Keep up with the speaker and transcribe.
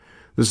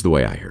This is the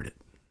way I heard it.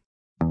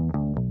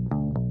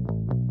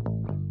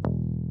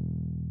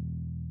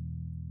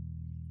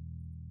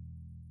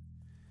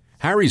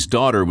 Harry's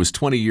daughter was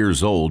 20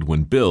 years old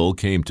when Bill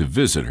came to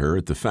visit her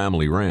at the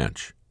family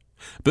ranch.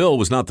 Bill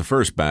was not the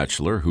first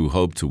bachelor who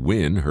hoped to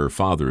win her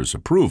father's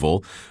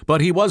approval, but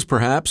he was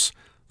perhaps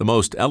the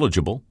most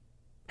eligible.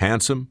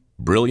 Handsome,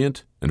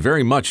 brilliant, and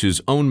very much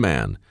his own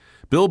man,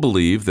 Bill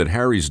believed that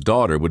Harry's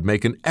daughter would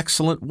make an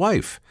excellent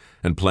wife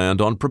and planned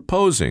on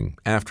proposing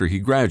after he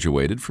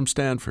graduated from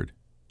Stanford.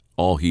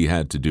 All he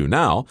had to do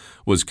now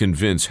was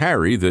convince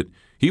Harry that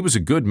he was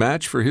a good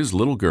match for his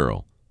little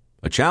girl,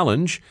 a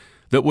challenge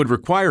that would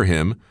require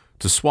him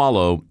to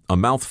swallow a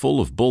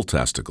mouthful of bull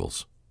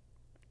testicles.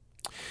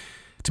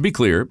 To be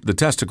clear, the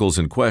testicles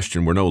in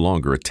question were no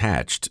longer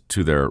attached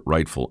to their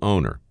rightful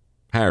owner.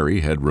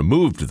 Harry had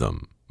removed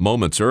them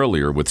moments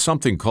earlier with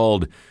something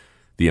called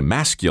the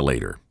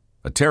emasculator,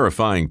 a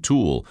terrifying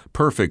tool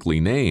perfectly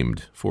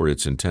named for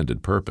its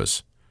intended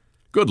purpose.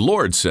 "Good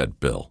Lord,"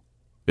 said Bill.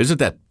 "Isn't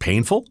that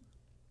painful?"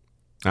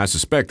 "I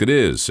suspect it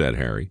is," said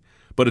Harry,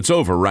 "but it's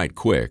over right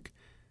quick,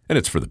 and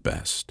it's for the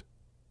best."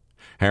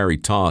 Harry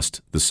tossed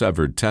the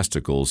severed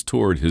testicles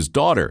toward his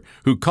daughter,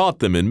 who caught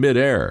them in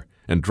midair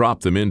and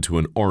dropped them into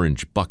an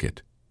orange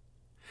bucket.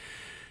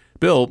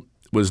 Bill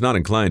was not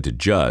inclined to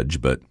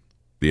judge, but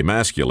the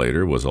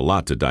emasculator was a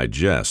lot to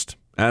digest,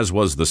 as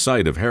was the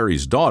sight of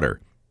Harry's daughter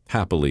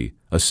happily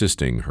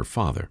assisting her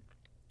father.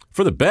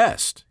 "For the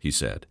best," he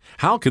said.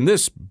 "How can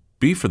this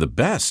be for the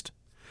best?"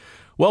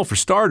 "Well, for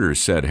starters,"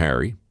 said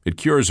Harry, "it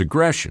cures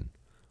aggression.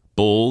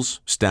 Bulls,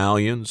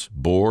 stallions,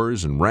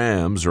 boars, and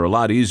rams are a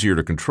lot easier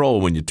to control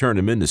when you turn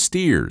them into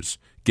steers,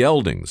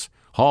 geldings,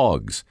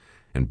 hogs,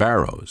 and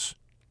barrows."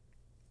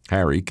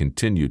 Harry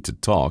continued to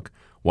talk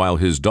while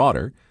his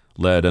daughter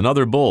led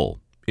another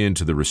bull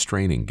into the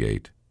restraining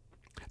gate.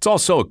 "It's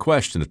also a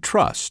question of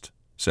trust,"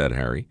 said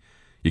Harry.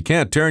 "You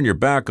can't turn your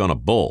back on a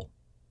bull.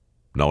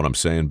 Know what I'm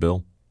saying,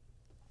 Bill?"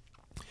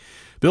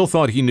 Bill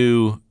thought he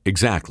knew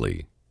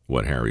exactly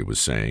what Harry was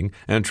saying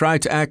and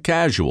tried to act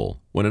casual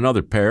when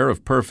another pair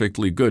of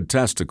perfectly good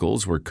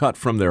testicles were cut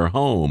from their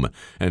home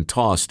and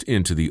tossed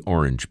into the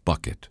orange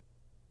bucket.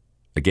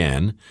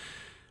 Again,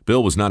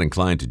 Bill was not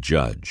inclined to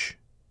judge,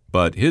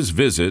 but his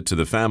visit to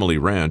the family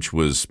ranch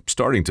was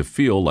starting to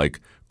feel like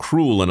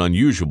cruel and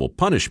unusual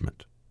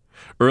punishment.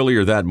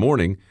 Earlier that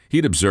morning,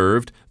 he'd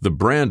observed the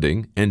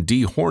branding and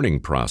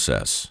dehorning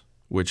process,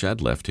 which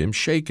had left him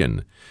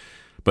shaken.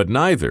 But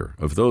neither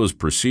of those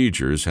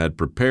procedures had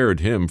prepared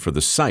him for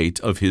the sight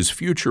of his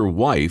future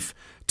wife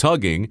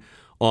tugging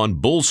on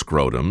bull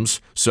scrotums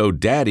so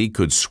Daddy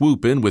could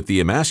swoop in with the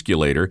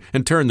emasculator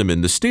and turn them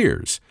into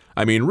steers.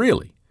 I mean,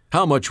 really,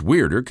 how much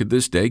weirder could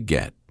this day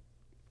get?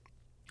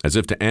 As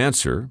if to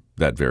answer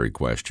that very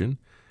question,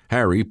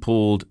 Harry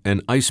pulled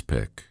an ice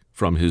pick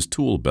from his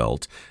tool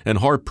belt and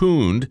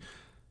harpooned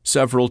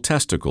several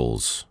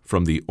testicles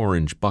from the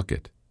orange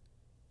bucket.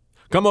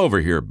 "Come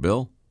over here,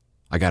 Bill.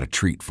 I got a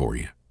treat for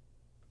you."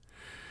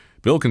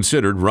 Bill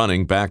considered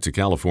running back to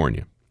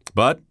California,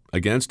 but,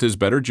 against his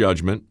better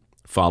judgment,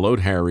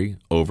 followed Harry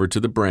over to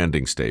the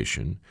branding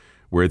station,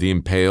 where the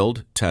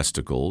impaled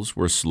testicles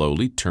were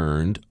slowly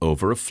turned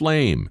over a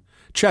flame,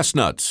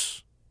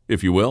 chestnuts,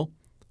 if you will,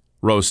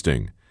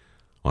 roasting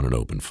on an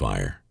open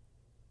fire.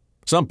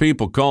 "Some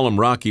people call them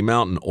Rocky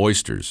Mountain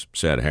oysters,"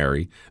 said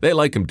Harry. "They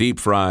like them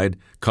deep-fried,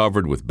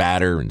 covered with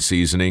batter and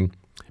seasoning.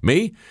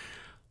 Me,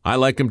 I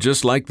like them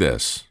just like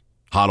this,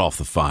 hot off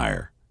the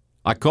fire.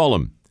 I call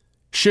them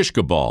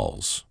shishka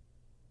balls.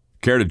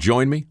 Care to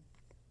join me?"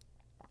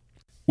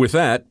 With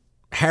that,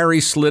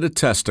 Harry slid a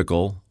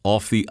testicle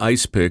off the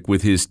ice pick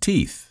with his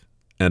teeth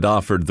and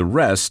offered the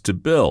rest to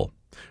Bill,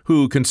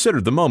 who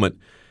considered the moment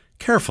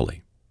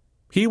carefully.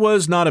 He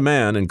was not a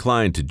man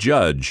inclined to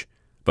judge,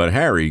 but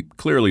Harry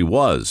clearly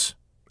was,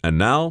 and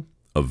now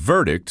a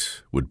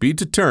verdict would be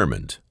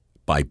determined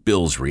by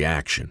Bill's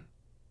reaction.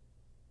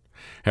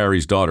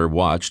 Harry's daughter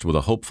watched with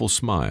a hopeful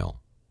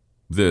smile.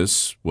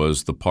 This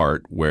was the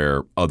part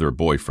where other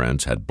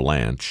boyfriends had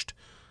blanched.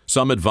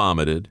 Some had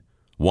vomited.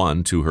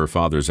 One, to her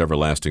father's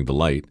everlasting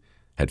delight,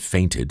 had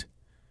fainted.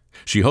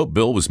 She hoped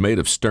Bill was made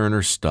of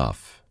sterner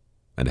stuff,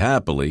 and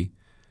happily,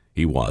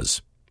 he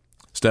was.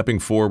 Stepping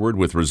forward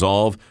with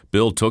resolve,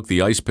 Bill took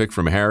the ice pick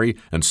from Harry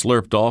and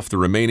slurped off the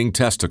remaining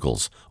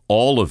testicles,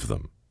 all of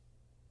them.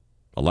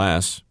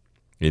 Alas,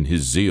 in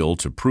his zeal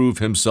to prove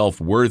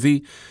himself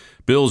worthy,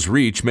 Bill's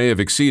reach may have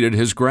exceeded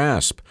his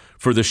grasp,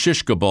 for the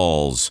shishka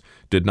balls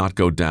did not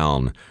go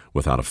down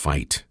without a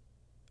fight.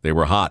 They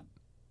were hot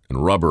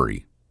and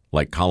rubbery,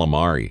 like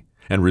calamari,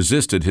 and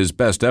resisted his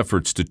best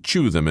efforts to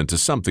chew them into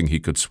something he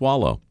could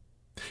swallow.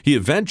 He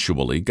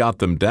eventually got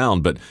them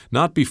down, but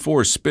not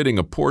before spitting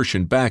a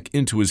portion back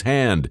into his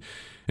hand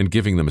and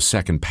giving them a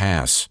second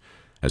pass,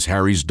 as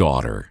Harry's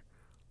daughter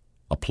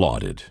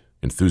applauded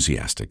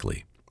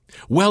enthusiastically.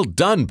 "Well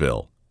done,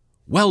 Bill.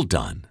 Well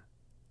done."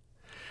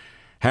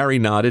 Harry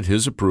nodded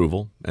his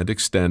approval and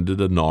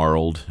extended a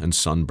gnarled and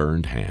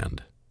sunburned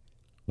hand.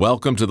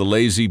 "Welcome to the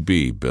Lazy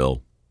Bee,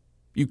 Bill.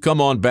 You come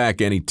on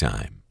back any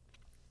time."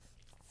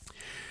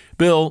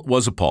 Bill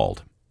was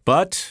appalled,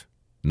 but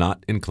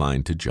not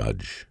inclined to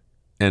judge,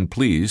 and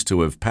pleased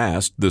to have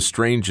passed the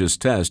strangest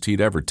test he'd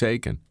ever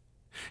taken.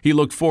 He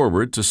looked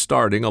forward to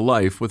starting a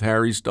life with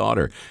Harry's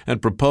daughter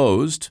and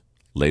proposed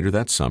later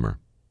that summer,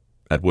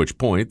 at which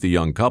point the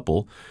young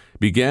couple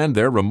began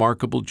their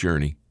remarkable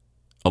journey.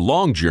 A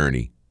long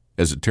journey,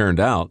 as it turned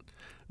out,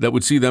 that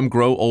would see them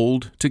grow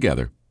old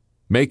together,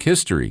 make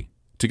history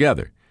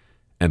together,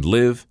 and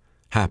live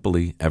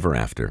happily ever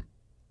after.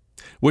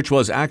 Which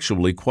was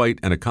actually quite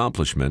an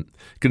accomplishment,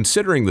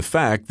 considering the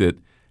fact that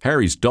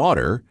Harry's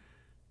daughter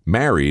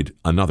married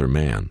another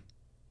man.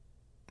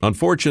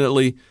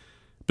 Unfortunately,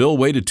 Bill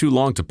waited too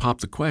long to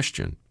pop the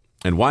question,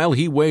 and while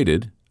he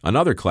waited,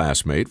 another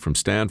classmate from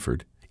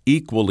Stanford,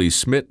 equally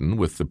smitten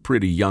with the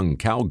pretty young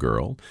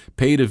cowgirl,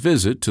 paid a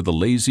visit to the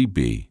Lazy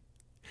Bee.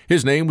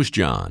 His name was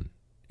John,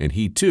 and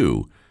he,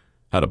 too,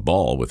 had a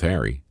ball with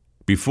Harry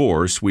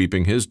before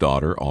sweeping his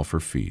daughter off her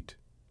feet.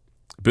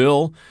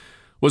 Bill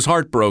was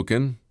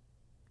heartbroken,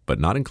 but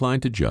not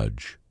inclined to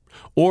judge,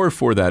 or,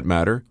 for that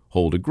matter,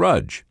 hold a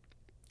grudge.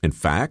 In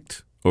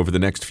fact, over the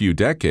next few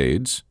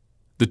decades,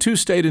 the two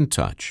stayed in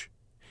touch,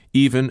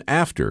 even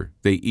after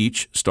they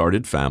each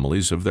started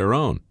families of their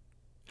own.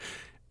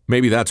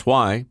 Maybe that's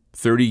why,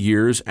 30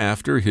 years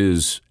after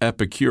his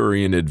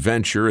Epicurean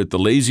adventure at the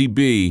Lazy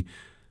Bee,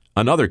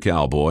 another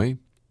cowboy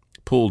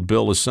pulled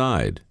Bill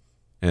aside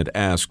and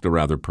asked a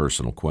rather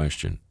personal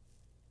question.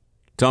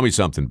 "Tell me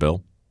something,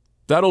 Bill.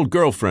 That old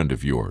girlfriend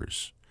of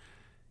yours,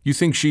 you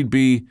think she'd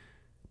be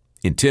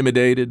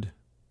intimidated,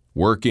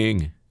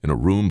 working in a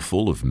room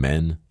full of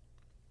men?"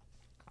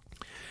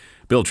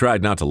 Bill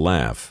tried not to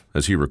laugh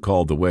as he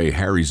recalled the way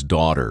Harry's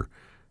daughter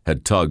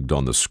had tugged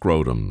on the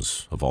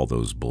scrotums of all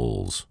those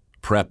bulls,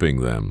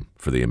 prepping them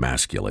for the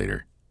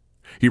emasculator.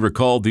 He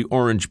recalled the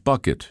orange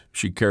bucket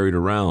she carried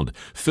around,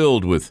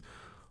 filled with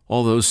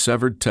all those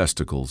severed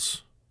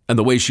testicles, and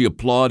the way she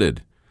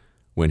applauded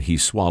when he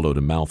swallowed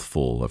a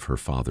mouthful of her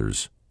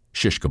father's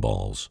shishka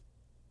balls.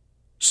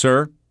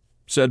 "Sir,"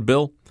 said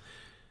Bill,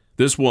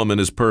 "this woman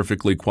is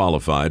perfectly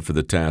qualified for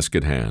the task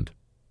at hand.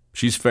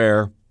 She's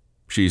fair,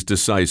 she's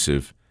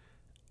decisive,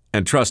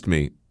 and trust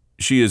me,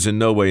 she is in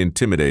no way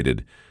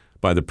intimidated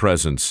by the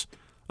presence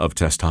of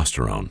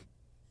testosterone."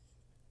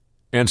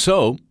 And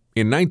so,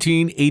 in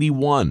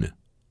 1981,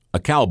 a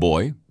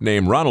cowboy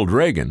named Ronald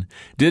Reagan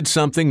did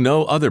something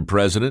no other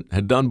president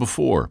had done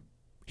before.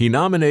 He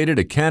nominated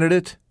a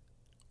candidate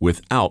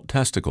without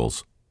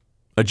testicles,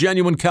 a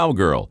genuine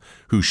cowgirl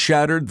who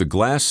shattered the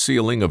glass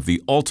ceiling of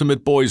the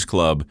ultimate boys'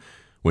 club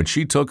when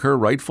she took her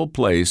rightful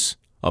place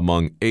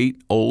among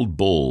 8 old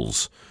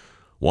bulls,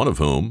 one of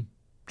whom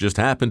just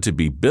happened to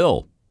be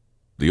Bill,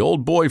 the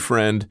old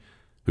boyfriend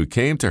who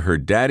came to her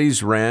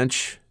daddy's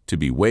ranch to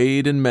be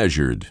weighed and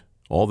measured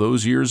all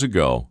those years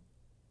ago.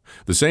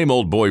 The same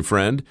old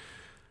boyfriend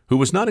who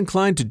was not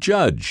inclined to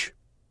judge,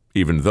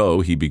 even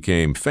though he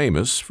became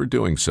famous for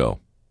doing so.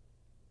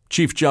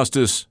 Chief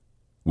Justice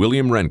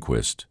William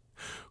Rehnquist,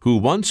 who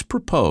once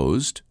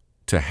proposed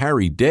to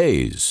Harry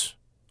Day's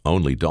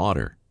only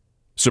daughter.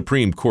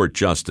 Supreme Court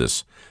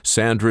Justice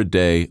Sandra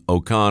Day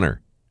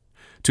O'Connor.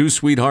 2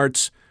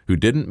 sweethearts who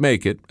didn't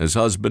make it as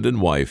husband and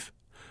wife,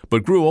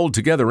 but grew old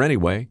together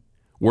anyway,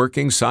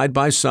 working side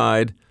by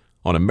side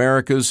on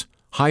America's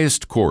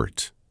highest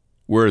court,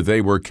 where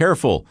they were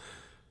careful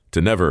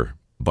to never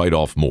bite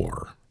off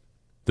more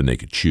than they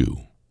could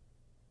chew.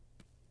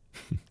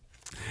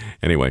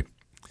 Anyway,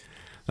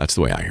 that's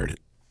the way I heard it.